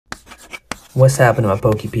What's happening, my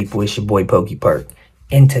Poke people? It's your boy Pokepark.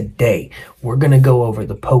 And today, we're going to go over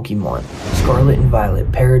the Pokemon Scarlet and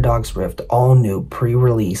Violet Paradox Rift all new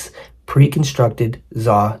pre-release, pre-constructed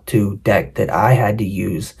Xatu deck that I had to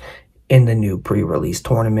use in the new pre-release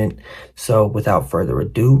tournament. So without further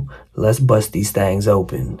ado, let's bust these things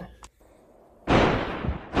open.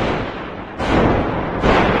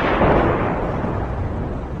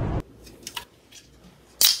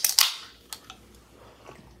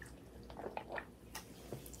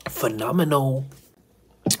 Phenomenal.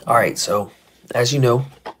 Alright, so as you know,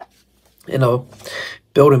 in a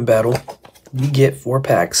building battle, you get 4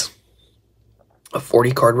 packs, a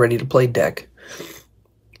 40 card ready to play deck,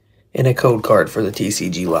 and a code card for the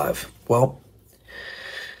TCG Live. Well,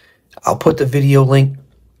 I'll put the video link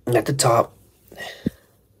at the top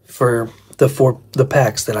for the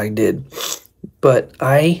packs that I did, but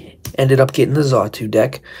I ended up getting the Xatu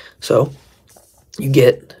deck. So you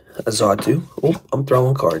get a Xatu. Oh, I'm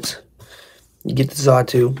throwing cards. You get the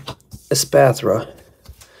Xatu, Espathra,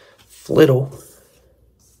 Flittle.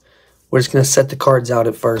 We're just going to set the cards out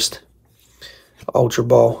at first. Ultra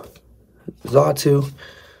Ball, Xatu.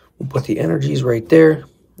 We'll put the energies right there.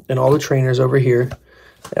 And all the trainers over here.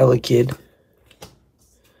 Elekid.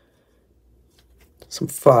 Some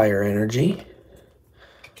fire energy.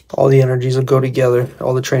 All the energies will go together.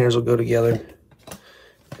 All the trainers will go together.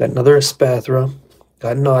 Got another Espathra.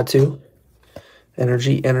 Got Xatu.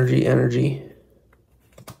 Energy, energy, energy.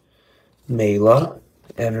 Mela,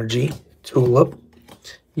 energy, Tulip,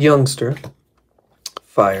 Youngster,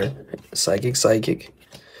 fire, psychic, psychic,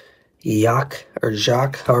 Yak or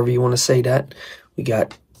Jacques, however you want to say that. We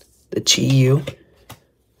got the Chi-Yu,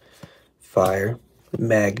 fire,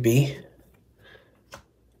 Magby,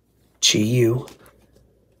 Chi-Yu,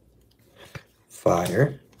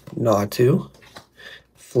 fire, Xatu,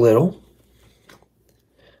 Flittle,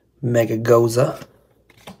 Megagoza,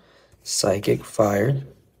 psychic, fire,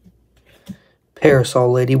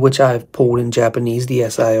 Parasol Lady, which I've pulled in Japanese, the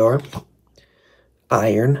SIR.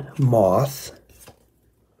 Iron Moth.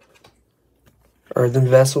 Earthen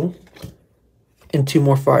Vessel. And 2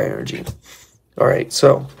 more fire energy. Alright,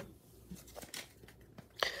 so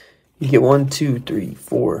you get 1, 2, 3,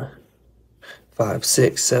 4, 5,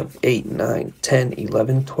 6, 7, 8, 9, 10,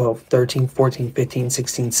 11, 12, 13, 14, 15,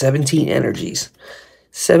 16, 17 energies.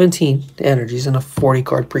 17 energies in a 40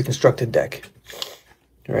 card pre-constructed deck.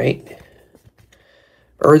 Alright.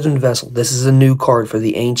 Earthen Vessel. This is a new card for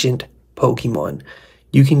the ancient Pokemon.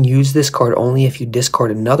 You can use this card only if you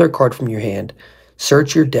discard another card from your hand,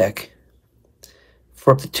 search your deck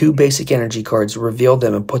for up to 2 basic energy cards, reveal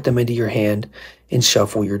them and put them into your hand, and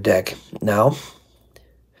shuffle your deck. Now,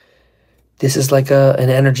 this is like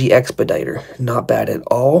an energy expediter. Not bad at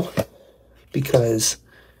all, because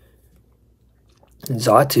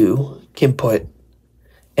Xatu can put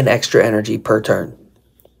an extra energy per turn,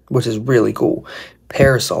 which is really cool.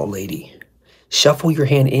 Parasol Lady. Shuffle your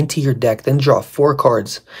hand into your deck, then draw 4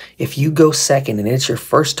 cards. If you go second and it's your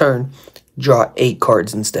first turn, draw 8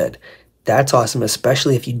 cards instead. That's awesome,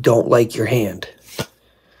 especially if you don't like your hand.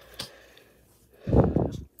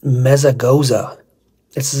 Megagoza.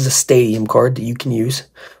 This is a stadium card that you can use.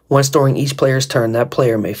 Once during each player's turn, that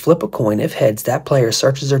player may flip a coin. If heads, that player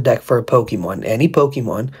searches their deck for a Pokemon. Any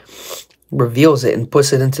Pokemon, reveals it and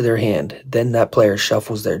puts it into their hand. Then that player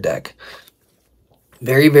shuffles their deck.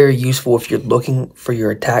 Very, very useful if you're looking for your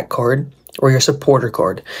attack card or your supporter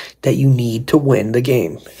card that you need to win the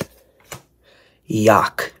game.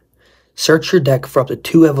 Yak. Search your deck for up to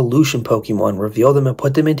 2 evolution Pokemon, reveal them and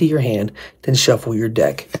put them into your hand, then shuffle your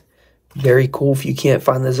deck. Very cool if you can't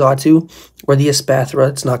find the Xatu or the Espathra,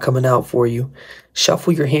 it's not coming out for you.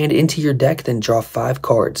 Shuffle your hand into your deck, then draw 5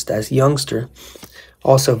 cards. That's Youngster.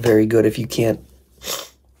 Also very good if you can't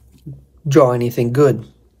draw anything good.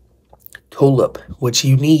 Tulip, which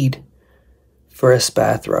you need for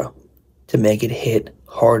Espathra to make it hit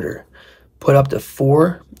harder. Put up to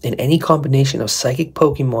 4 in any combination of psychic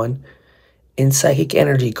Pokemon and psychic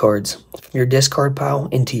energy cards from your discard pile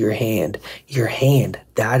into your hand. Your hand,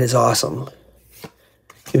 that is awesome.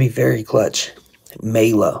 Can be very clutch.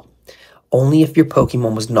 Mela. Only if your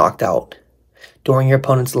Pokemon was knocked out during your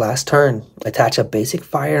opponent's last turn. Attach a basic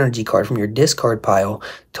fire energy card from your discard pile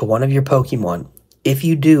to one of your Pokemon. If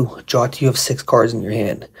you do, draw 2 of 6 cards in your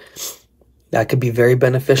hand. That could be very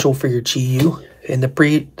beneficial for your Chi-Yu in the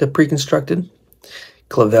pre-constructed.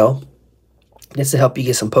 Clavel. It's to help you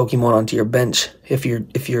get some Pokemon onto your bench. If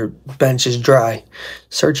your bench is dry,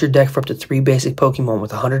 search your deck for up to 3 basic Pokemon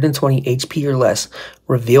with 120 HP or less.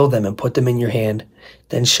 Reveal them and put them in your hand.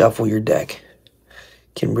 Then shuffle your deck.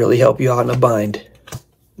 Can really help you out in a bind.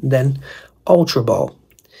 Then Ultra Ball.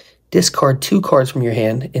 Discard 2 cards from your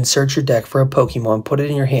hand, insert your deck for a Pokemon, put it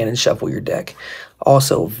in your hand, and shuffle your deck.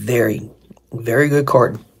 Also, very, very good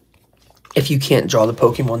card if you can't draw the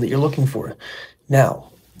Pokemon that you're looking for.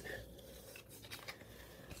 Now,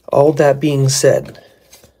 all that being said,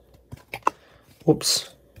 whoops,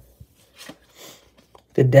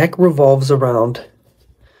 the deck revolves around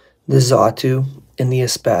the Xatu and the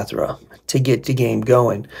Espathra to get the game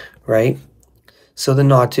going, right? So the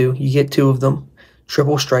Xatu, you get 2 of them.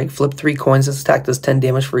 Triple strike, flip 3 coins. This attack does 10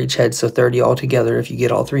 damage for each head, so 30 altogether if you get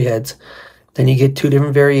all 3 heads. Then you get 2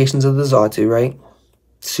 different variations of the Xatu, right?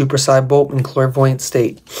 Super Side Bolt and Clairvoyant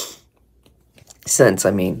State.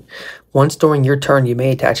 Once during your turn, you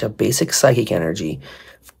may attach a basic Psychic Energy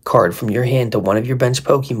card from your hand to one of your bench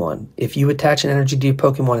Pokemon. If you attach an energy to your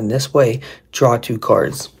Pokemon in this way, draw 2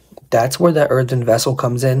 cards. That's where that Earthen Vessel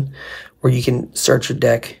comes in, where you can search your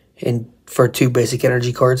deck and for 2 basic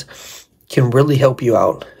energy cards. Can really help you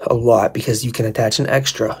out a lot because you can attach an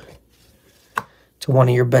extra to one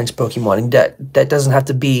of your bench Pokemon, and that doesn't have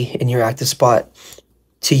to be in your active spot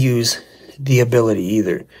to use the ability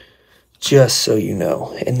either, just so you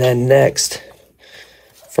know. And then next,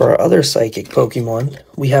 for our other Psychic Pokemon,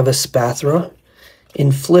 we have Espathra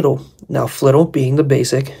and Flittle. Now Flittle being the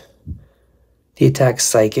basic, the attack's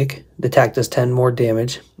Psychic. The attack does 10 more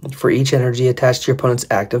damage for each energy attached to your opponent's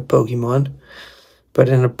active Pokemon. But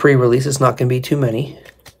in a pre-release, it's not going to be too many.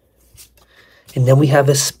 And then we have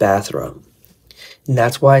Espathra. And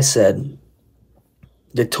that's why I said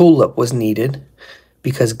the Tulip was needed,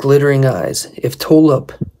 because Glittering Eyes. If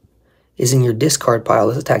Tulip is in your discard pile,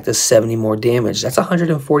 this attack does 70 more damage. That's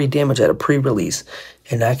 140 damage at a pre-release.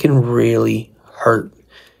 And that can really hurt,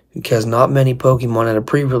 because not many Pokemon at a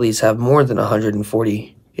pre-release have more than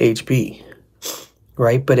 140 HP.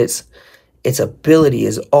 Right? But its ability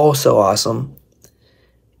is also awesome.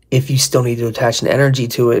 If you still need to attach an energy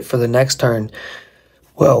to it for the next turn,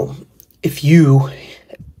 well, if you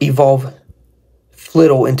evolve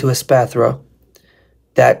Flittle into Espathra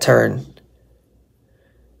that turn,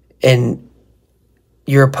 and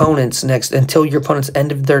your opponent's until your opponent's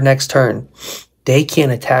end of their next turn, they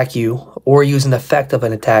can't attack you or use an effect of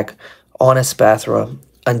an attack on Espathra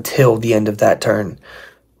until the end of that turn.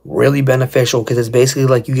 Really beneficial, because it's basically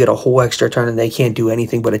like you get a whole extra turn and they can't do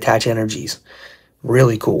anything but attach energies.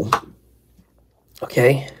 Really cool.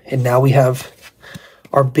 Okay, and now we have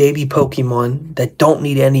our baby Pokemon that don't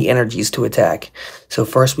need any energies to attack. So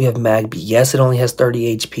first we have Magby. Yes, it only has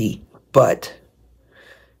 30 HP, but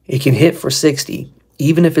it can hit for 60,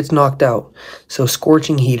 even if it's knocked out. So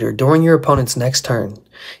Scorching Heater, during your opponent's next turn,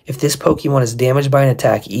 if this Pokemon is damaged by an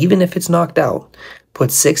attack, even if it's knocked out,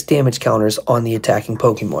 put 6 damage counters on the attacking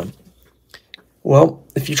Pokemon. Well,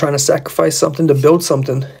 if you're trying to sacrifice something to build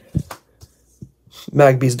something,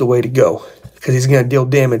 Magby's the way to go, because he's going to deal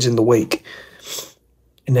damage in the wake.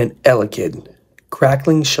 And then Elekid,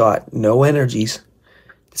 Crackling Shot, no energies.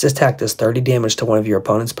 This attack does 30 damage to one of your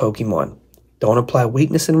opponent's Pokemon. Don't apply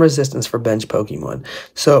weakness and resistance for bench Pokemon.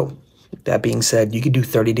 So, that being said, you could do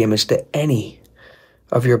 30 damage to any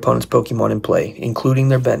of your opponent's Pokemon in play, including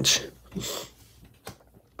their bench.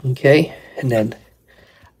 Okay, and then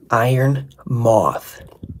Iron Moth,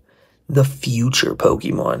 the future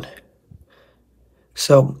Pokemon.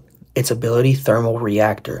 So, its ability, Thermal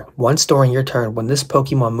Reactor. Once during your turn, when this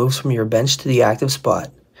Pokemon moves from your bench to the active spot,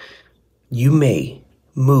 you may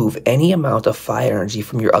move any amount of fire energy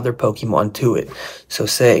from your other Pokemon to it. So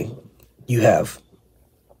say you have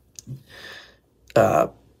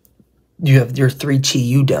your 3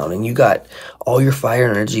 Chi-Yu down and you got all your fire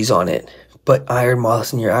energies on it, but Iron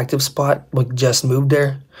Moth's in your active spot, like just moved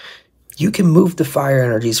there, you can move the fire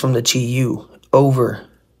energies from the Chi-Yu over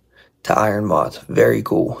to Iron Moth. Very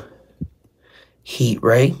cool. Heat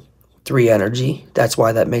Ray, 3 energy. That's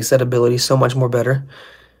why that makes that ability so much more better.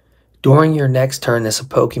 During your next turn, this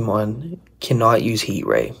Pokemon cannot use Heat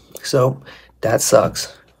Ray. So that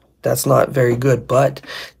sucks. That's not very good, but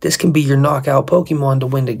this can be your knockout Pokemon to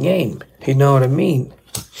win the game. You know what I mean?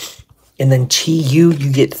 And then Chi-Yu,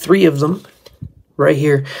 you get 3 of them right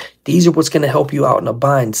here. These are what's going to help you out in a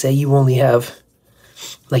bind. Say you only have,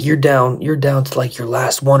 like, you're down to like your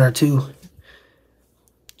last 1 or 2.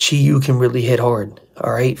 Chi-Yu can really hit hard.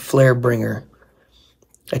 All right, Flare Bringer.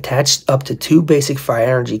 Attach up to 2 basic fire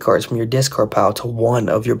energy cards from your discard pile to one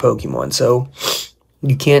of your Pokemon. So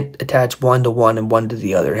you can't attach one to one and one to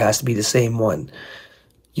the other. It has to be the same one.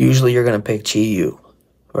 Usually you're going to pick Chi-Yu,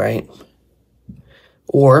 right?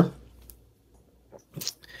 Or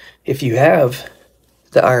if you have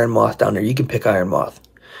the Iron Moth down there, you can pick Iron Moth.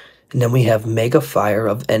 And then we have Mega Fire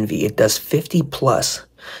of Envy. It does 50 plus.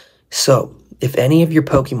 So If any of your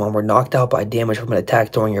Pokemon were knocked out by damage from an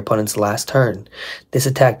attack during your opponent's last turn, this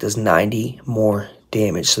attack does 90 more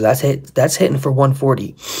damage. So that's hitting for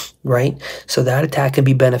 140, right? So that attack can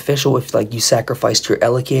be beneficial if like you sacrificed your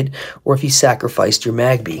Elekid or if you sacrificed your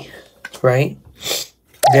Magby, right?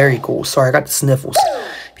 Very cool. Sorry, I got the sniffles.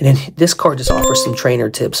 And then this card just offers some trainer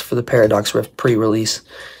tips for the Paradox Rift pre-release.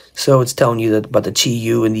 So it's telling you that about the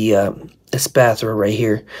Chi-Yu and the Espathra right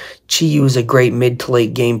here. Chi-Yu is a great mid to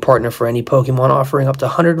late game partner for any Pokemon, offering up to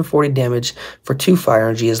 140 damage for 2 fire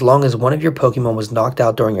energy as long as one of your Pokemon was knocked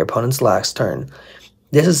out during your opponent's last turn.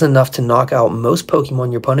 This is enough to knock out most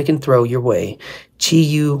Pokemon your opponent can throw your way.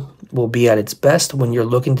 Chi-Yu will be at its best when you're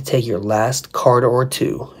looking to take your last card or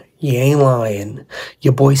 2. You ain't lying.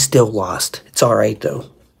 Your boy still lost. It's alright though.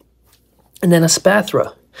 And then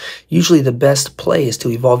Espathra. Usually the best play is to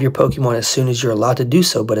evolve your Pokemon as soon as you're allowed to do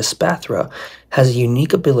so, but Espathra has a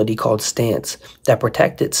unique ability called Stance that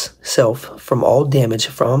protects itself from all damage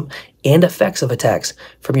from and effects of attacks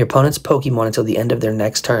from your opponent's Pokemon until the end of their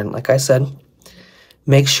next turn. Like I said,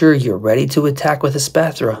 make sure you're ready to attack with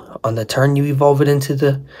Espathra on the turn you evolve it into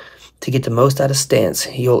to get the most out of Stance.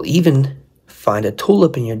 You'll even find a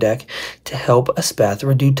Tulip in your deck to help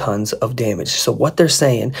Espathra do tons of damage. So what they're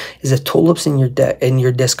saying is if Tulip's in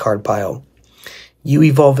your discard pile, you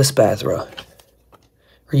evolve Espathra,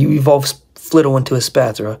 or you evolve Flittle into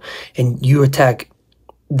Espathra, and you attack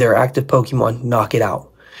their active Pokemon, knock it out.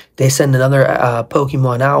 They send another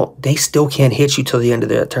Pokemon out, they still can't hit you till the end of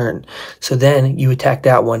their turn. So then you attack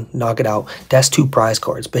that one, knock it out. That's 2 prize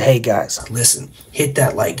cards. But hey guys, listen, hit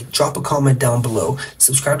that like, drop a comment down below,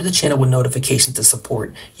 subscribe to the channel with notifications to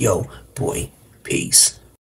support yo boy. Peace.